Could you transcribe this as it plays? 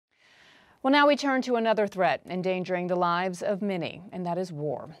Well, now we turn to another threat endangering the lives of many, and that is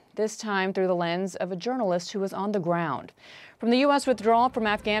war. This time through the lens of a journalist who was on the ground. From the U.S. withdrawal from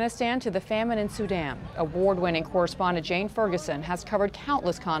Afghanistan to the famine in Sudan, award-winning correspondent Jane Ferguson has covered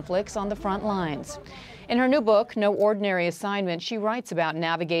countless conflicts on the front lines. In her new book, No Ordinary Assignment, she writes about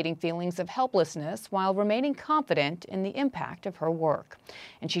navigating feelings of helplessness while remaining confident in the impact of her work.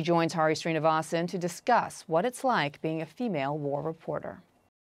 And she joins Hari Sreenivasan to discuss what it's like being a female war reporter.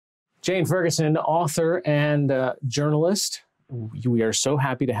 Jane Ferguson, author and journalist, we are so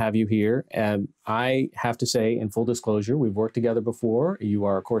happy to have you here. And I have to say, in full disclosure, we've worked together before. You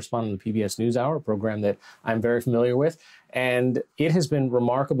are a correspondent of the PBS NewsHour, a program that I'm very familiar with. And it has been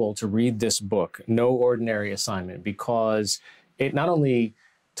remarkable to read this book, No Ordinary Assignment, because it not only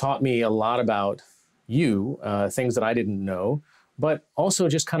taught me a lot about you, things that I didn't know, but also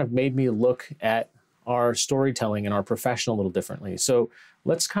just kind of made me look at our storytelling and our profession a little differently. So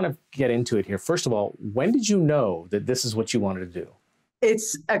let's kind of get into it here. First of all, when did you know that this is what you wanted to do?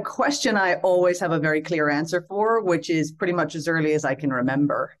 It's a question I always have a very clear answer for, which is pretty much as early as I can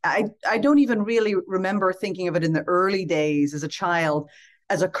remember. I don't even really remember thinking of it in the early days as a child,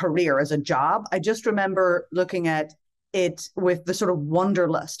 as a career, as a job. I just remember looking at it with the sort of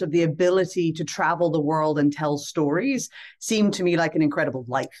wanderlust of the ability to travel the world and tell stories seemed to me like an incredible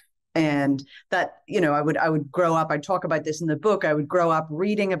life. And that, I would grow up, I talk about this in the book, I would grow up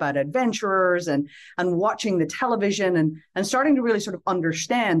reading about adventurers and watching the television and starting to really sort of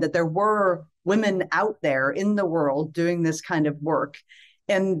understand that there were women out there in the world doing this kind of work.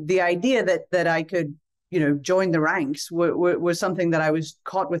 And the idea that I could, join the ranks was something that I was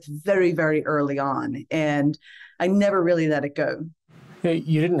caught with very, very early on. And I never really let it go.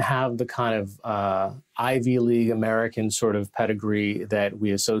 You didn't have the kind of Ivy League American sort of pedigree that we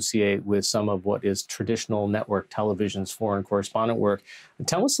associate with some of what is traditional network television's foreign correspondent work.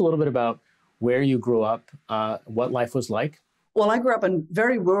 Tell us a little bit about where you grew up, what life was like. Well, I grew up in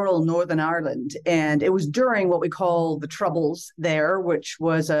very rural Northern Ireland, and it was during what we call the Troubles there, which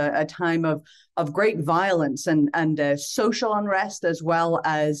was a time of great violence and social unrest as well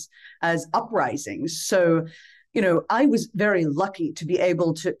as uprisings. So I was very lucky to be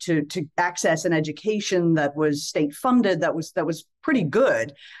able to access an education that was state funded, that was pretty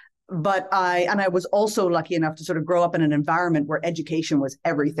good. But I was also lucky enough to sort of grow up in an environment where education was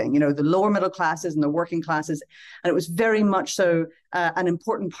everything, the lower middle classes and the working classes. And it was very much so an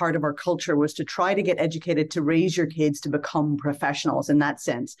important part of our culture was to try to get educated, to raise your kids to become professionals in that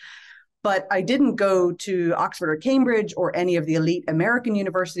sense. But I didn't go to Oxford or Cambridge or any of the elite American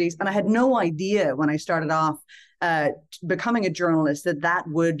universities. And I had no idea when I started off becoming a journalist that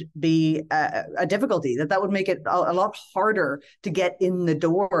would be a difficulty, that would make it a lot harder to get in the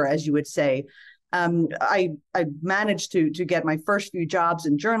door, as you would say. I managed to get my first few jobs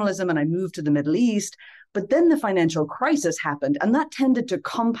in journalism, and I moved to the Middle East. But then the financial crisis happened, and that tended to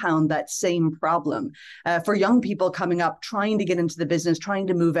compound that same problem for young people coming up, trying to get into the business, trying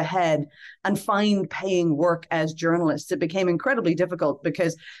to move ahead and find paying work as journalists. It became incredibly difficult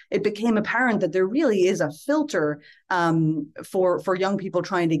because it became apparent that there really is a filter for young people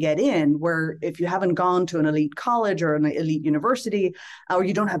trying to get in, where if you haven't gone to an elite college or an elite university, or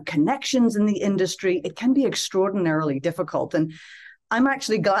you don't have connections in the industry, it can be extraordinarily difficult. And I'm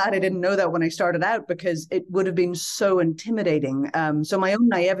actually glad I didn't know that when I started out, because it would have been so intimidating. So my own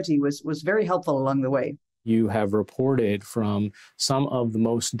naivety was very helpful along the way. You have reported from some of the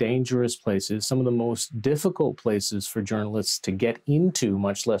most dangerous places, some of the most difficult places for journalists to get into,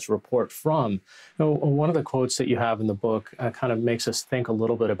 much less report from. One of the quotes that you have in the book kind of makes us think a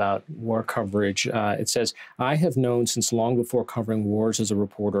little bit about war coverage. It says, "I have known since long before covering wars as a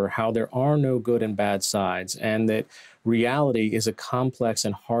reporter how there are no good and bad sides, and that reality is a complex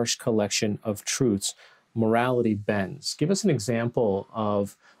and harsh collection of truths. Morality bends." Give us an example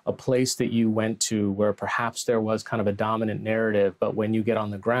of a place that you went to where perhaps there was kind of a dominant narrative, but when you get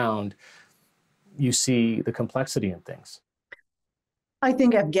on the ground, you see the complexity in things. I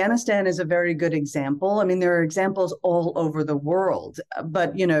think Afghanistan is a very good example. I mean, there are examples all over the world,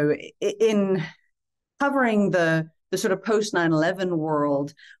 but, in covering the sort of post 9/11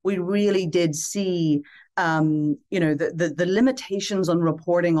 world, we really did see the limitations on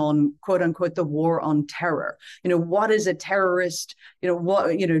reporting on, quote unquote, the war on terror. What is a terrorist?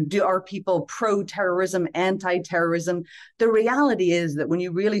 Are people pro-terrorism, anti-terrorism? The reality is that when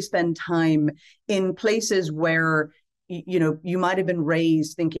you really spend time in places where you might have been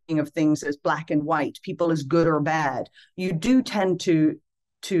raised thinking of things as black and white, people as good or bad, you do tend to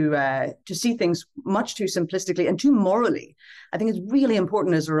see things much too simplistically and too morally. I think it's really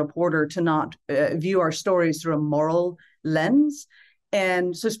important as a reporter to not view our stories through a moral lens.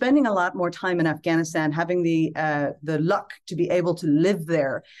 And so spending a lot more time in Afghanistan, having the luck to be able to live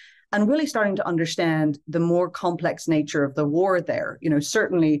there, and really starting to understand the more complex nature of the war there.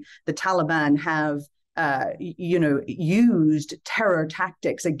 Certainly the Taliban have used terror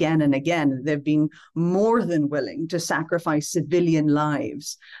tactics again and again. They've been more than willing to sacrifice civilian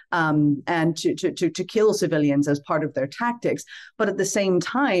lives and to kill civilians as part of their tactics. But at the same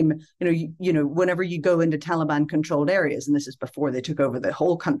time, whenever you go into Taliban-controlled areas, and this is before they took over the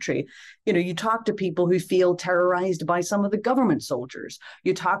whole country, you talk to people who feel terrorized by some of the government soldiers.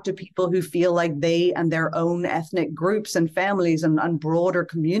 You talk to people who feel like they and their own ethnic groups and families and broader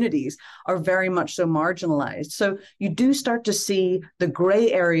communities are very much so marginalized. So you do start to see the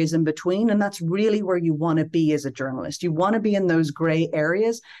gray areas in between, and that's really where you want to be as a journalist. You want to be in those gray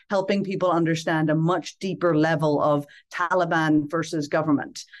areas, helping people understand a much deeper level of Taliban versus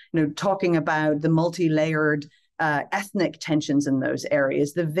government, talking about the multi-layered ethnic tensions in those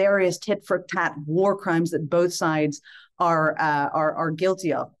areas, the various tit-for-tat war crimes that both sides are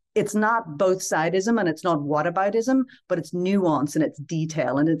guilty of. It's not both-sidism and it's not whataboutism, but it's nuance and it's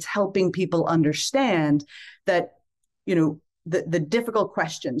detail, and it's helping people understand that, the difficult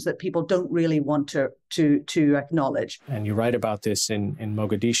questions that people don't really want to acknowledge. And you write about this in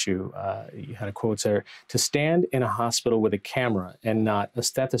Mogadishu. You had a quote there: to stand in a hospital with a camera and not a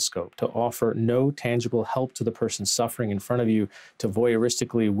stethoscope, to offer no tangible help to the person suffering in front of you, to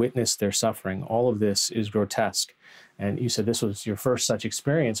voyeuristically witness their suffering. All of this is grotesque. And you said this was your first such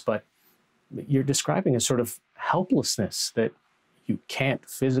experience, but you're describing a sort of helplessness that you can't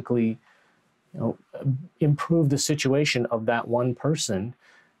physically improve the situation of that one person,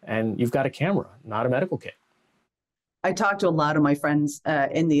 and you've got a camera, not a medical kit. I talk to a lot of my friends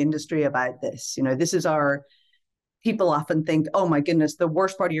in the industry about this. This is people often think, oh my goodness, the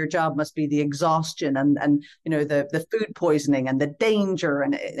worst part of your job must be the exhaustion and the food poisoning and the danger,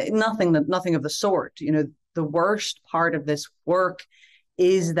 and nothing of the sort. The worst part of this work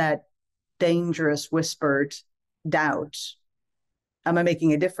is that dangerous whispered doubt. Am I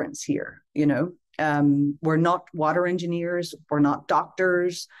making a difference here? We're not water engineers, we're not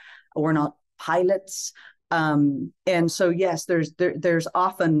doctors, we're not pilots. And so, yes, there's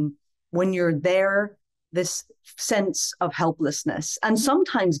often, when you're there, this sense of helplessness and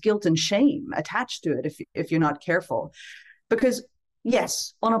sometimes guilt and shame attached to it if you're not careful. Because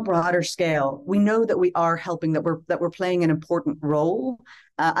yes, on a broader scale, we know that we are helping, that we're playing an important role.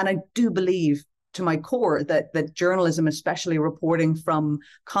 And I do believe to my core that journalism, especially reporting from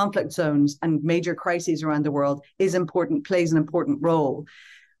conflict zones and major crises around the world, is important, plays an important role.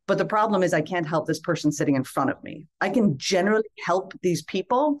 But the problem is I can't help this person sitting in front of me. I can generally help these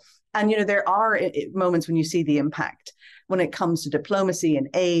people. And, there are moments when you see the impact when it comes to diplomacy and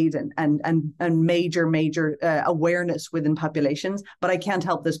aid and major awareness within populations. But I can't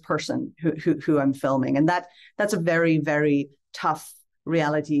help this person who I'm filming. And that's a very, very tough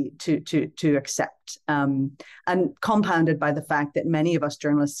reality to accept, and compounded by the fact that many of us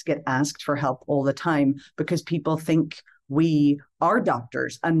journalists get asked for help all the time because people think we are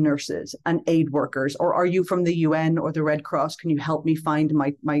doctors and nurses and aid workers, or are you from the UN or the Red Cross? Can you help me find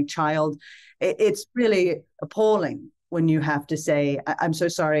my child? It's really appalling when you have to say, I'm so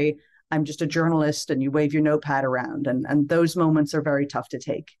sorry, I'm just a journalist, and you wave your notepad around, and those moments are very tough to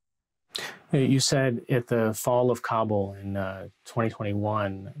take. You said at the fall of Kabul in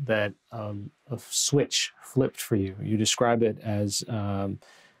 2021 that a switch flipped for you. You describe it as,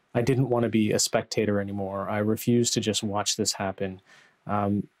 I didn't want to be a spectator anymore. I refused to just watch this happen.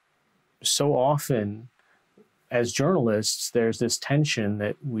 So often, as journalists, there's this tension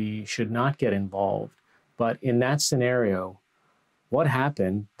that we should not get involved. But in that scenario, what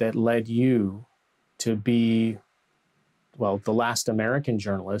happened that led you to be, well, the last American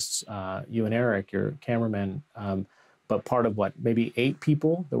journalists, you and Eric, your cameraman, but part of what, maybe 8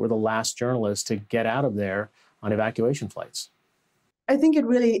 people that were the last journalists to get out of there on evacuation flights? I think it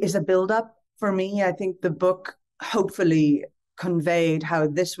really is a buildup for me. I think the book hopefully conveyed how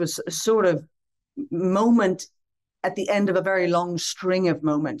this was a sort of moment at the end of a very long string of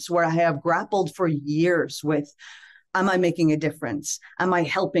moments where I have grappled for years with, am I making a difference? Am I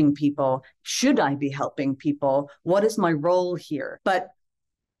helping people? Should I be helping people? What is my role here? But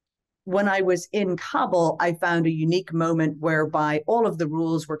when I was in Kabul, I found a unique moment whereby all of the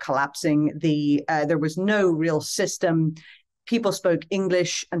rules were collapsing. There was no real system. People spoke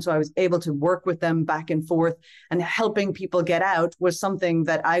English, and so I was able to work with them back and forth, and helping people get out was something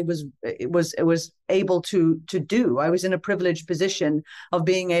that I was able to do. I was in a privileged position of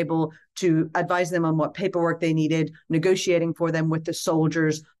being able to advise them on what paperwork they needed, negotiating for them with the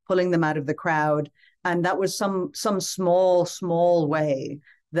soldiers, pulling them out of the crowd. And that was some small way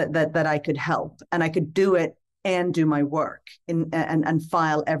that I could help, and I could do it and do my work and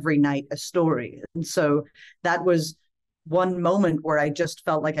file every night a story. And so that was one moment where I just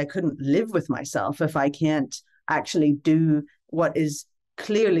felt like I couldn't live with myself if I can't actually do what is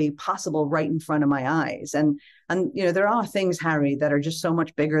clearly possible right in front of my eyes. And there are things, Hari, that are just so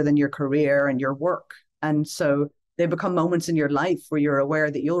much bigger than your career and your work. And so they become moments in your life where you're aware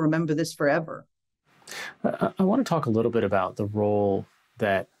that you'll remember this forever. I want to talk a little bit about the role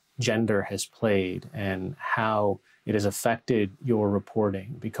that gender has played and how it has affected your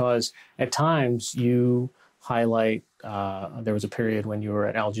reporting, because at times you highlight, there was a period when you were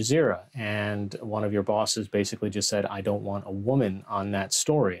at Al Jazeera and one of your bosses basically just said, I don't want a woman on that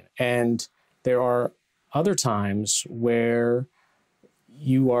story. And there are other times where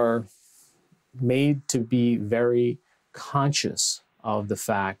you are made to be very conscious of the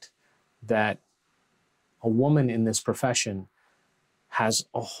fact that a woman in this profession has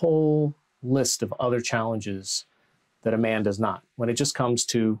a whole list of other challenges that a man does not when it just comes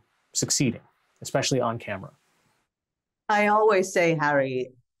to succeeding, especially on camera. I always say,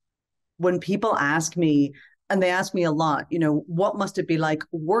 Hari, when people ask me, and they ask me a lot, what must it be like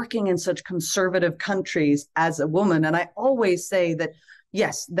working in such conservative countries as a woman? And I always say that,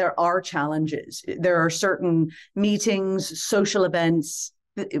 yes, there are challenges. There are certain meetings, social events.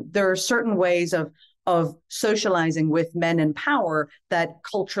 There are certain ways of socializing with men in power that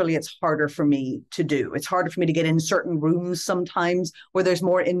culturally it's harder for me to do. It's harder for me to get in certain rooms sometimes where there's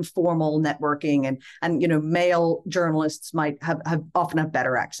more informal networking, and male journalists might often have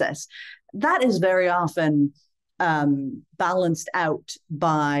better access. That is very often balanced out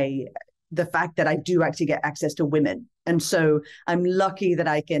by the fact that I do actually get access to women. And so I'm lucky that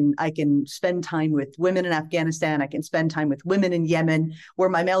I can spend time with women in Afghanistan. I can spend time with women in Yemen, where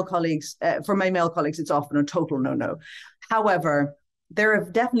for my male colleagues, it's often a total no-no. However, there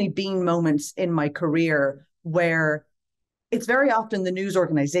have definitely been moments in my career where it's very often the news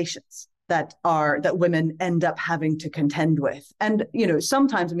organizations that women end up having to contend with. And,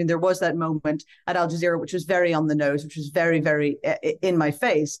 sometimes, there was that moment at Al Jazeera, which was very on the nose, which was very, very in my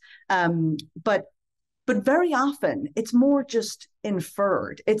face. But very often it's more just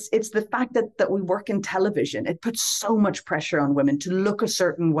inferred. It's the fact that we work in television. It puts so much pressure on women to look a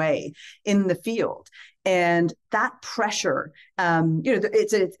certain way in the field. And that pressure,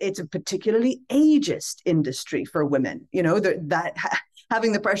 it's a particularly ageist industry for women, that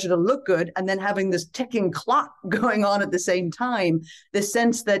having the pressure to look good and then having this ticking clock going on at the same time, the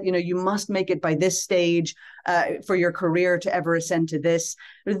sense that, you must make it by this stage for your career to ever ascend to this.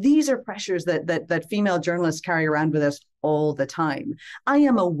 These are pressures that female journalists carry around with us all the time. I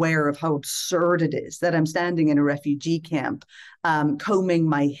am aware of how absurd it is that I'm standing in a refugee camp, combing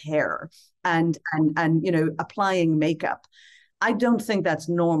my hair and applying makeup. I don't think that's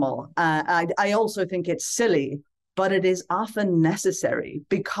normal. I also think it's silly, but it is often necessary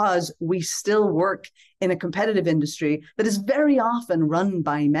because we still work in a competitive industry that is very often run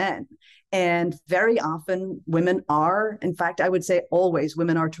by men. And very often women are, in fact, I would say always,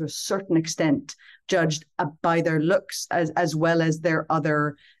 women are to a certain extent judged by their looks as well as their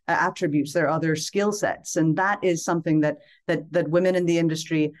other attributes, their other skill sets. And that is something that women in the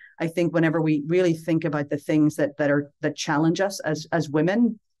industry, I think, whenever we really think about the things that challenge us as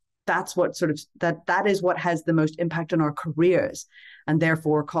women, that's what that is what has the most impact on our careers and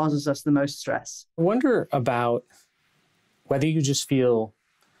therefore causes us the most stress. I wonder about whether you just feel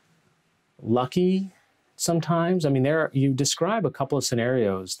lucky sometimes. You describe a couple of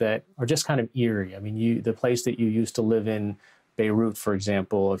scenarios that are just kind of eerie. The place that you used to live in, Beirut, for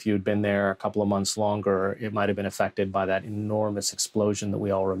example, if you had been there a couple of months longer, it might have been affected by that enormous explosion that we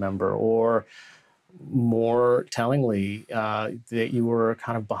all remember. Or more tellingly, that you were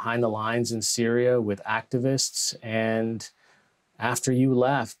kind of behind the lines in Syria with activists. And after you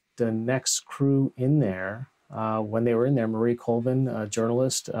left, the next crew in there, when they were in there, Marie Colvin, a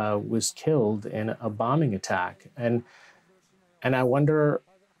journalist, was killed in a bombing attack. And I wonder,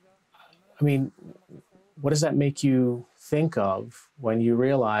 what does that make you think of when you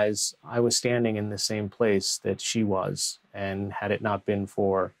realize I was standing in the same place that she was, and had it not been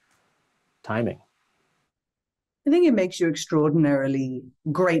for timing? I think it makes you extraordinarily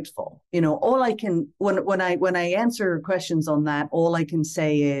grateful. All I can, when I answer questions on that, all I can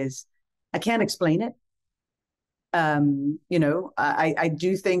say is I can't explain it. I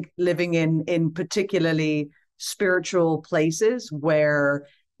do think living in particularly spiritual places where,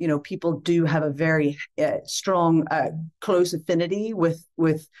 people do have a very strong, close affinity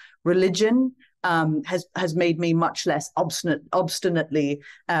with religion, has made me much less obstinately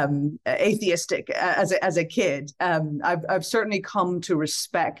atheistic as a kid. I've certainly come to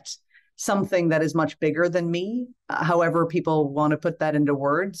respect something that is much bigger than me, however people want to put that into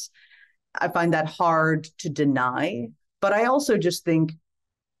words. I find that hard to deny, but I also just think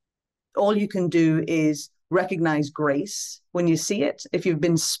all you can do is recognize grace when you see it. If you've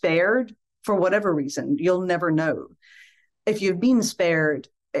been spared for whatever reason, you'll never know. If you've been spared,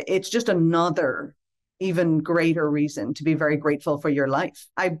 it's just another even greater reason to be very grateful for your life.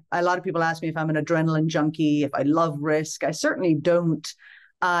 A lot of people ask me if I'm an adrenaline junkie, if I love risk. I certainly don't.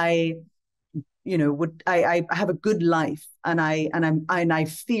 I have a good life, and I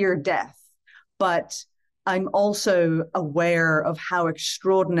fear death, but I'm also aware of how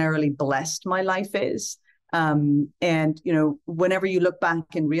extraordinarily blessed my life is. Whenever you look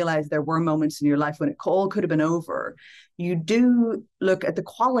back and realize there were moments in your life when it all could have been over, you do look at the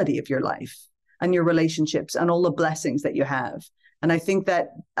quality of your life and your relationships and all the blessings that you have. And I think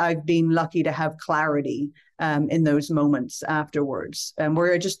that I've been lucky to have clarity in those moments afterwards,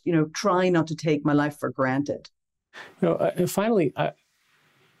 where I just, try not to take my life for granted. And finally,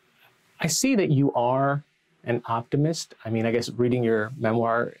 I see that you are an optimist. I mean, I guess reading your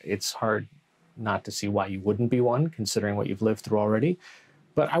memoir, it's hard not to see why you wouldn't be one, considering what you've lived through already.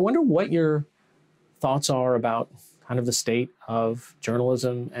 But I wonder what your thoughts are about kind of the state of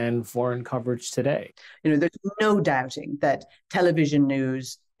journalism and foreign coverage today. There's no doubting that television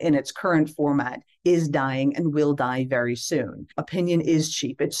news in its current format is dying and will die very soon. Opinion is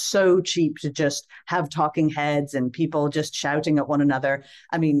cheap. It's so cheap to just have talking heads and people just shouting at one another.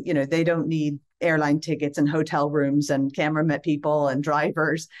 I mean, they don't need airline tickets and hotel rooms and camera people and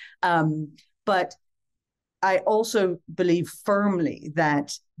drivers. But I also believe firmly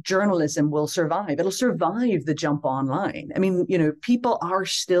that journalism will survive. It'll survive the jump online. I mean, people are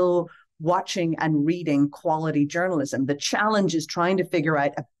still watching and reading quality journalism. The challenge is trying to figure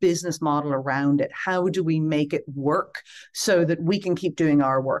out a business model around it. How do we make it work so that we can keep doing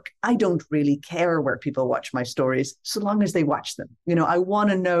our work? I don't really care where people watch my stories, so long as they watch them. I want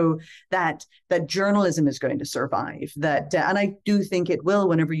to know that journalism is going to survive. And I do think it will.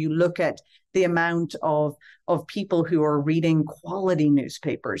 Whenever you look at the amount of people who are reading quality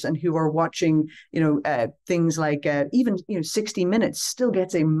newspapers and who are watching, things like even 60 Minutes still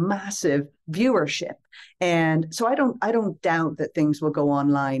gets a massive viewership, and so I don't doubt that things will go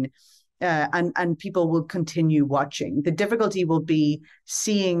online, and people will continue watching. The difficulty will be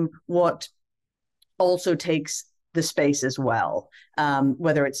seeing what also takes the space as well,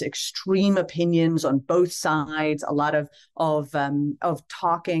 whether it's extreme opinions on both sides, a lot of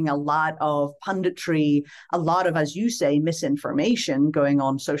talking, a lot of punditry, a lot of, as you say, misinformation going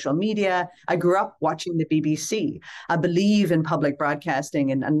on social media. I grew up watching the BBC. I believe in public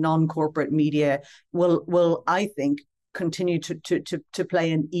broadcasting and non-corporate media will I think continue to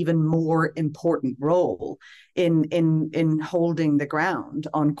play an even more important role in holding the ground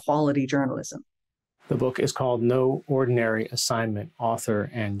on quality journalism. The book is called No Ordinary Assignment. Author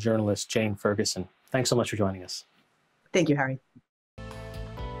and journalist Jane Ferguson. Thanks so much for joining us. Thank you, Hari.